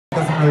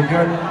really do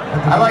it.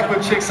 I like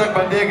when chicks suck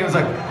my dick and it's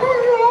like.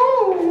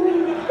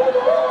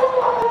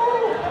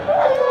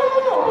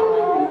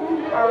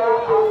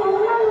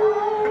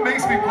 It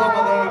makes me blow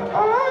my load.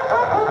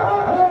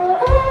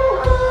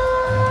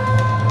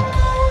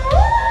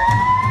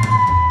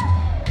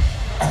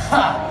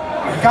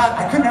 God,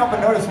 I couldn't help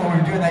but notice when we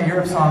were doing that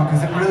Europe song,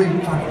 because it really,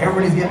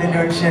 everybody's getting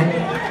into it and shit.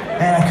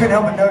 And I couldn't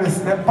help but notice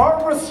that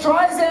Barbara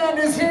Streisand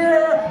is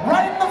here,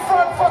 right in the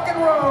front fucking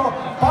row.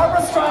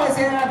 Barbara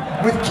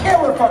Streisand with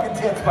killer fucking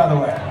tits, by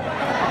the way.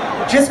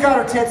 Just got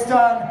her tits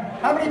done.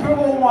 How many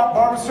people want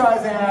Barbara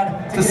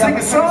Streisand to sing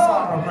a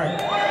song real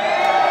quick?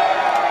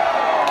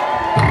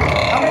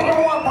 How many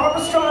people want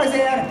Barbara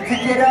Streisand to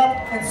get up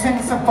and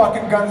sing some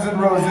fucking Guns N'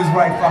 Roses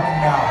right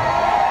fucking now?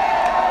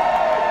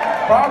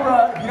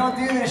 Barbara, if you don't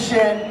do this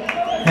shit,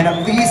 then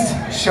at least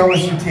show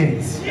us your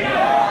titties.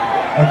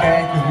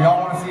 Okay? Because we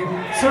all want to see it.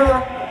 Sir,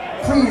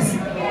 please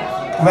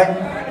let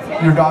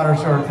your daughter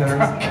show her titties.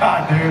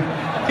 God, dude.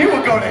 He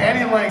will go to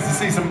any lengths to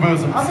see some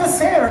bosoms. I'm just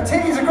saying, her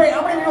titties are great.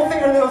 How many people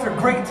think those are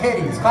great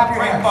titties? Clap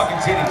your hands. Great fucking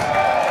titties.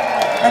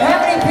 And how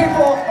many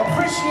people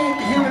appreciate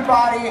the human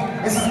body?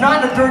 This is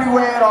not in a dirty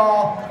way at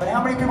all, but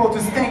how many people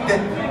just think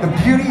that the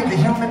beauty of the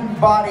human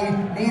body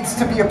needs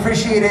to be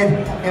appreciated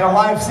in a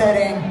live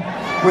setting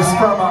with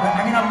sperm on it?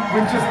 I mean,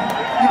 we're just,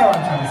 you know what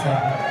I'm trying to say.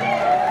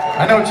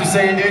 I know what you're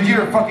saying, dude.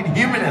 You're a fucking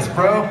humanist,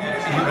 bro.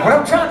 What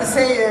I'm trying to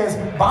say is,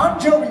 Bon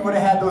Jovi would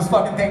have had those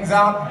fucking things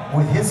out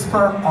with his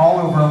sperm all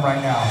over him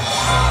right now.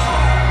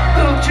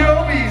 Little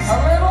Jovies. A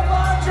little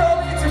Bon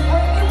Jovi to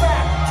bring you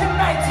back to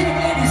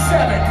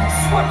 1987.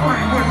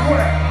 Slippery with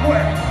wet.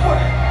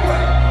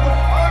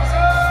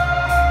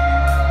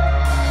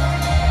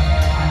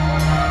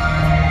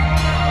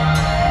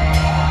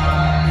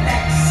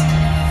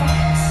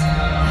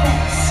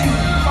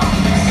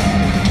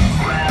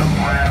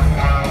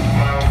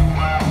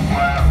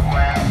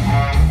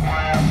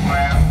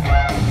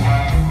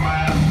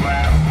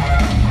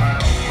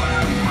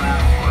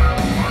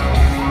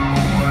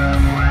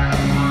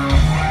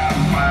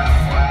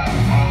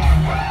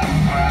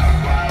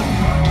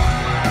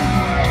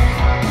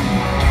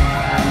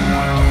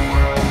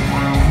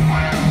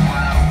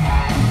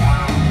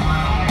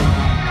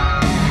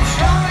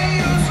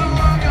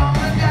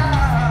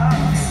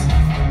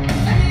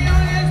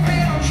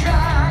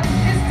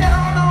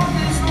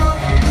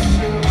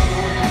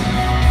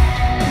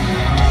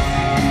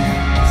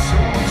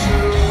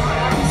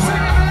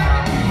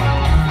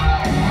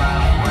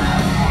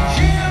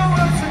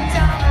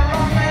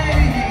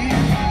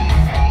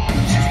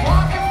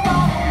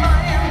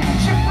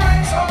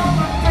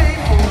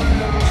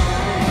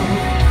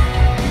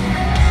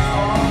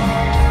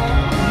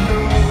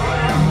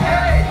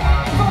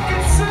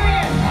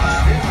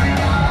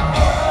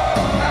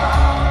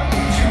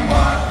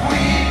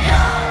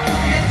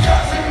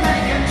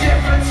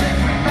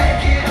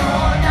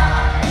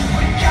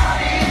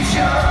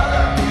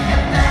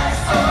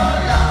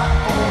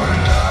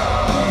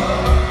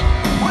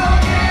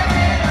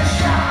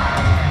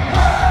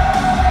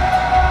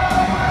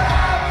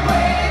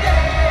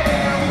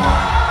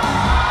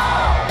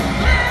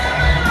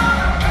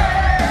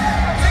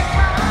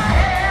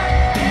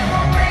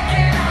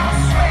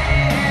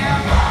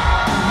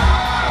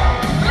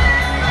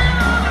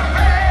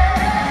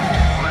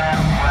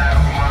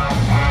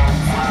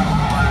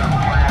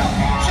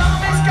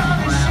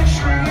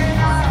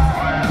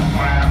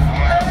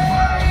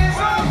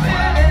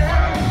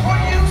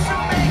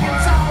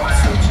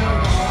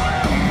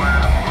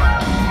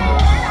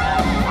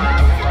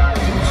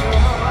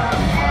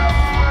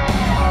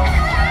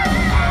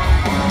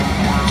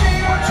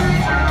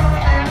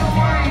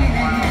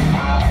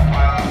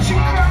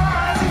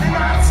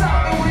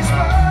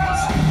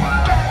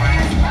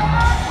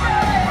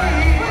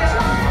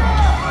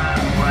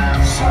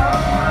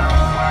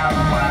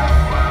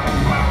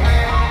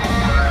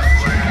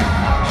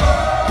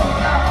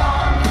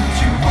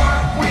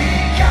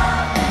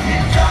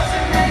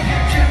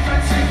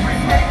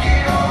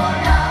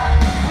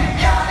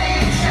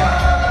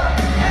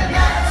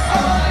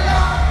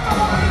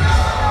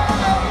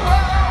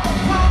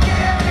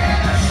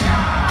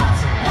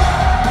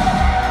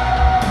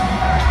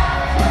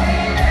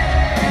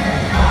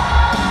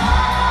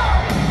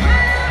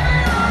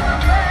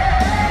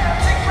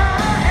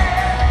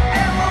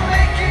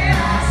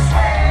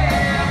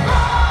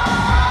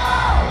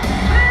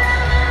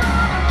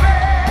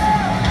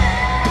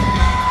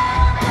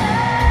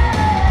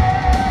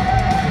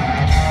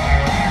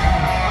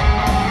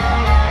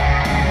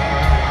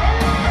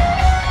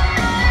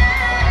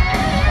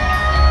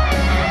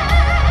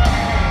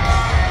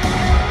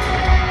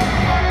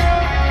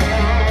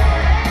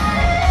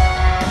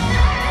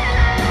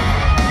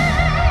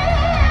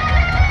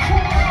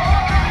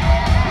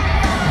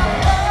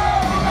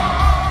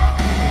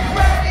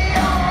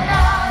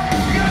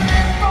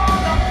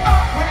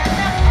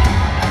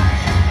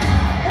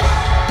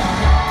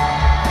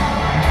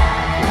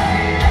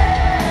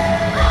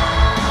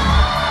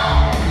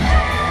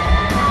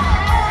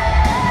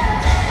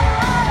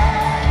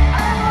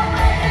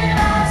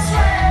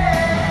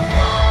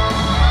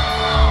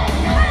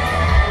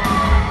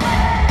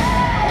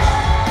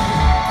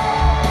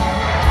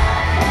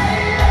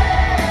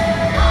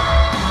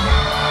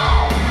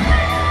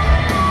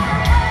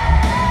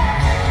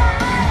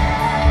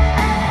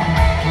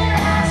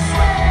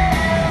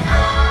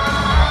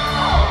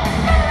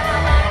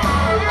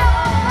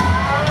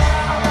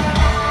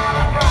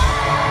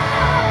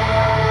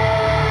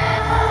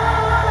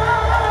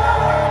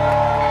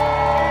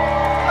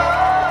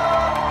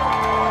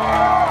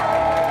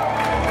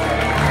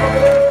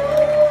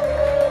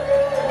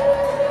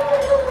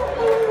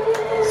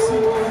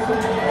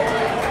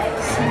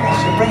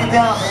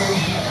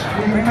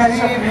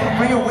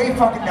 Bring it way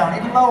fucking down,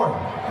 even lower.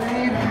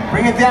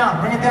 Bring it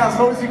down as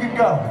low as you can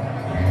go.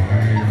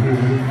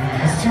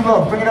 It's too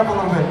low, bring it up a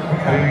little bit.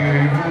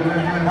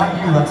 Not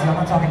you, Lexi, I'm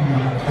not talking to you.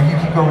 Like, you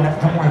keep going,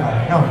 don't worry about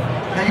it. No,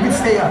 you can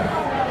stay up.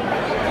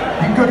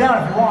 You can go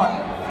down if you want.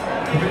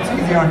 If it's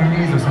easier on your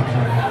knees or something.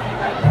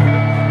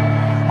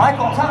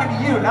 Michael, I'm talking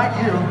to you, not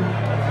you.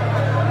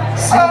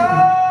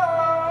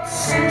 Oh,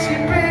 sexy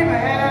baby,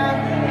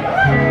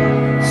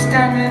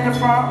 standing in the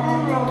front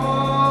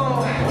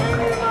row,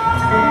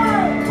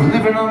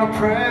 living on a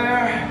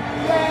prayer,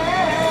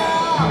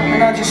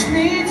 and I just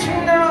need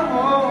to know.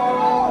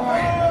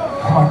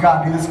 Oh my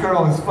god, dude, this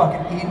girl is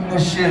fucking eating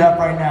this shit up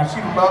right now.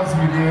 She loves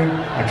me, dude.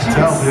 She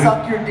can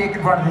suck your dick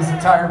in front of this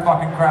entire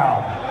fucking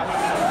crowd.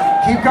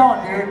 Keep going,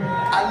 dude.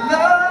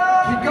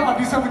 Keep going,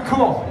 do something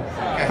cool.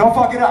 Okay. Don't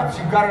fuck it up.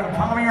 You've got it in the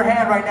palm of your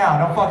hand right now.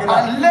 Don't fuck it up.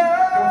 I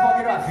love Don't fuck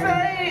it up, your dude.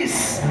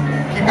 face.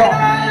 Keep going. And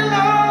I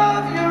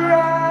love your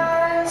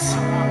eyes.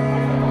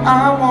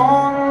 I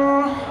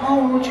wanna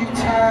hold you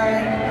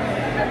tight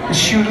and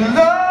shoot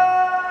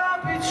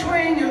love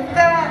between your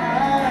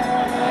thighs.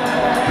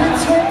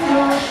 Between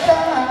your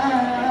thighs.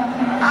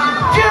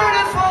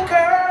 Beautiful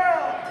girl.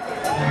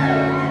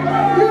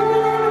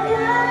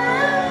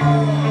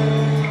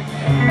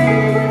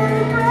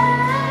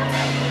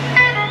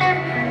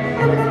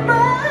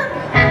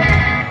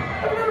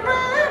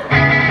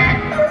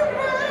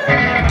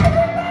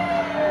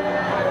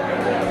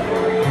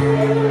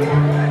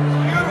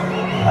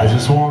 I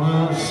just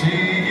wanna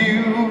see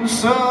you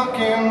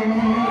sucking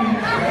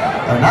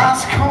an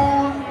ice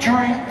cold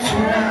drink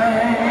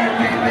tonight,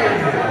 baby.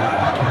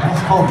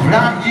 Ice cold drink.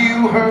 Not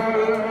you, her.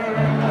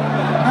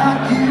 Not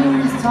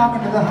you. He's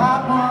talking to the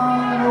hot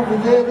one over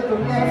there to the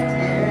left,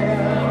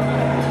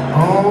 yeah.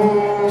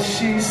 Oh,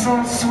 she's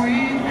so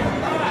sweet.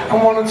 I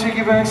wanna take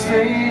you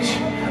backstage.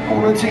 I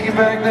wanna take you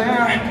back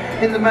there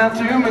in the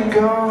bathroom and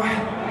go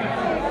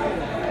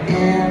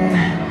in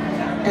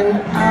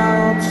and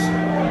out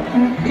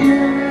and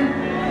in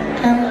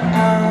and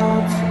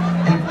out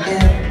and in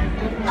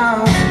and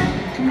out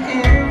and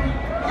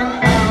in and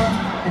out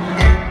and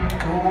in.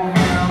 Go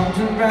around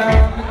and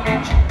round and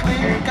get you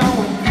clear.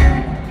 Going in,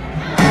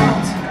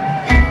 out,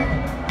 in,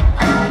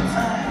 out.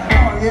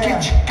 Oh yeah.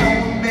 Get you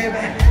going,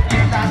 baby.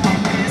 Get out of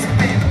this,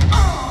 baby.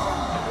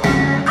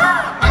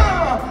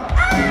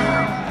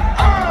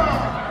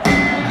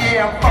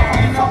 Yeah, I'm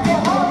fucking up the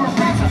whole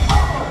reason.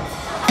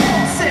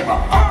 Say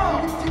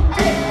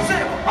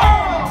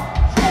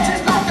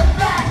just like the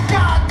black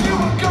guy do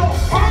it, go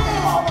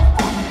boom.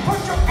 Put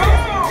your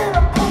fist in a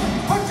boom.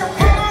 Put your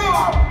fist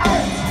on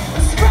ice.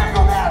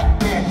 Strangle that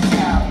bitch,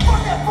 yeah.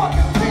 Fuck that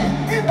fucking bitch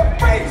in the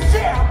face,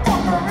 yeah.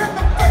 Fuck her in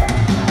the face.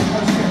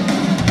 That's it.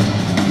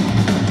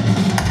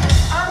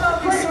 I love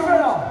you so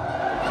much.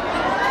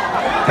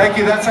 Thank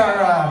you, that's our,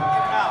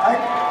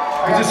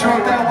 I just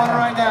wrote that one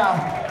right now.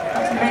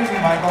 That's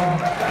amazing, Michael.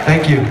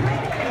 Thank you.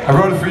 I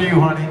wrote it for you,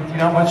 honey. You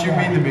know how much you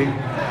mean to me.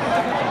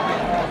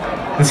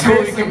 It's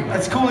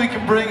cool you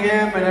can bring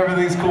him and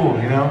everything's cool,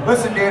 you know?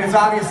 Listen, dude, it's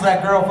obvious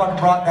that girl fucking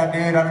brought that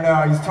dude. I don't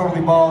know, he's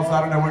totally bald, so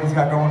I don't know what he's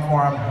got going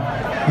for him.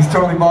 He's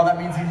totally bald, that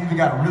means he's either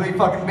got a really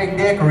fucking big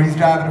dick or he's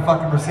driving a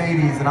fucking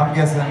Mercedes, and I'm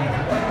guessing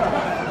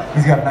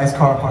he's got a nice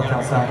car parked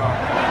outside.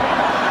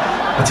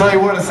 I tell you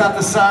what, it's not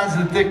the size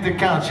of the dick that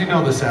counts. You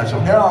know this,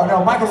 Satchel.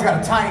 No, Michael's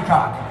got a tiny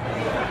cock.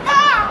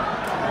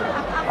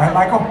 Right,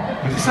 Michael?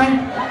 What'd you say?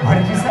 What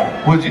did you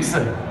say? What'd you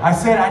say? I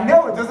said, I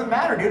know, it doesn't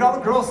matter, dude. All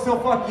the girls still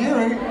fuck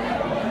you.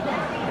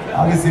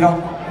 Obviously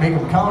don't make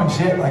them come and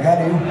shit like I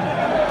do.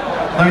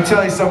 Let me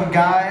tell you something,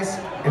 guys.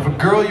 If a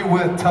girl you're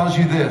with tells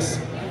you this,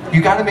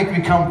 you gotta make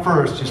me come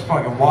first. Just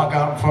fucking walk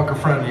out and fuck her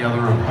friend in the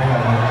other room.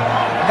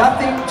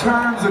 Nothing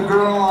turns a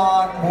girl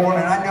on more,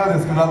 and I know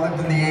this because I lived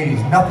in the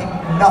 80s.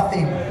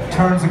 Nothing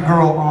turns a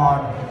girl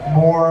on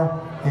more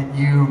than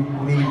you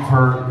leaving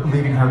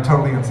her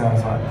totally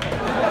unsatisfied.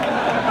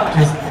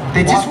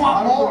 They just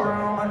want more.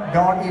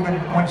 Don't even,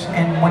 when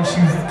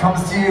she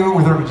comes to you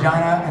with her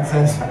vagina and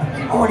says,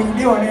 what are you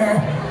doing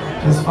here?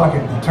 Just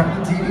fucking turn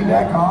the TV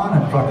back on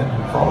and fucking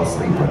fall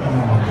asleep with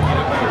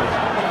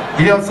them.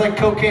 You know, it's like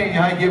cocaine. You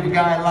know how you give a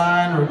guy a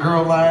line or a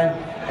girl a line,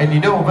 and you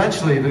know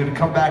eventually they're gonna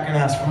come back and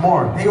ask for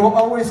more. They will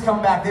always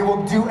come back. They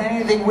will do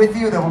anything with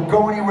you. They will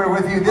go anywhere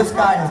with you. This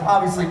guy has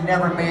obviously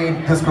never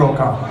made this girl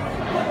come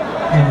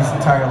in his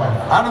entire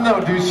life. I don't know,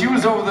 dude. She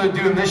was over there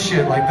doing this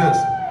shit like this.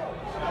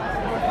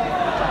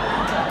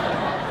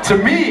 To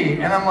me,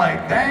 and I'm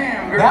like,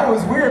 damn, girl. That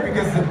was weird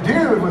because the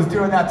dude was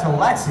doing that to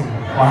Lexi.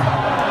 Wow.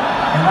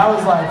 And I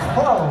was like,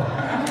 whoa.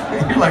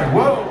 You're like,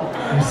 whoa.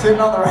 You're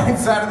sitting on the right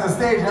side of the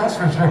stage, that's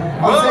for sure.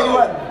 I'll tell you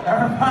what, that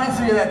reminds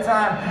me of that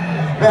time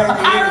back in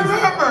the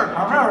 80s.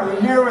 I remember,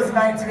 the year was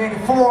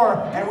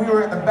 1984, and we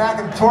were in the back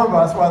of the tour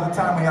bus. Well, at the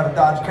time we had a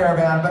Dodge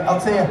Caravan, but I'll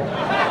tell you,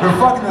 we were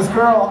fucking this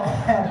girl,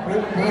 and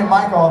me and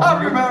Michael, I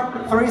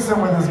remember.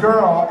 threesome with this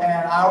girl,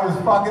 and I was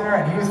fucking her,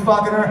 and he was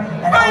fucking her,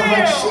 and I was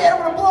like, shit, I'm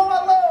gonna blow my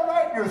load,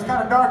 right? And it was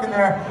kind of dark in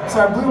there, so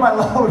I blew my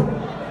load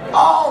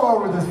all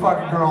over this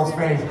fucking girl's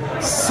face.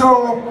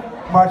 So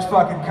much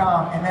fucking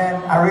cum, and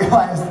then I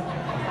realized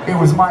it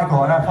was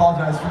Michael, and I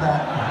apologize for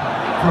that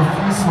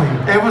profusely.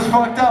 It was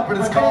fucked up, but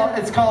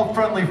it's called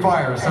Friendly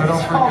Fire, so don't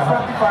freak out.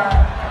 Friendly Fire,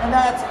 and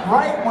that's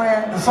right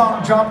when the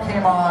song Jump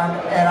came on,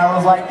 and I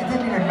was like, it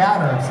didn't even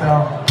matter,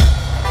 so.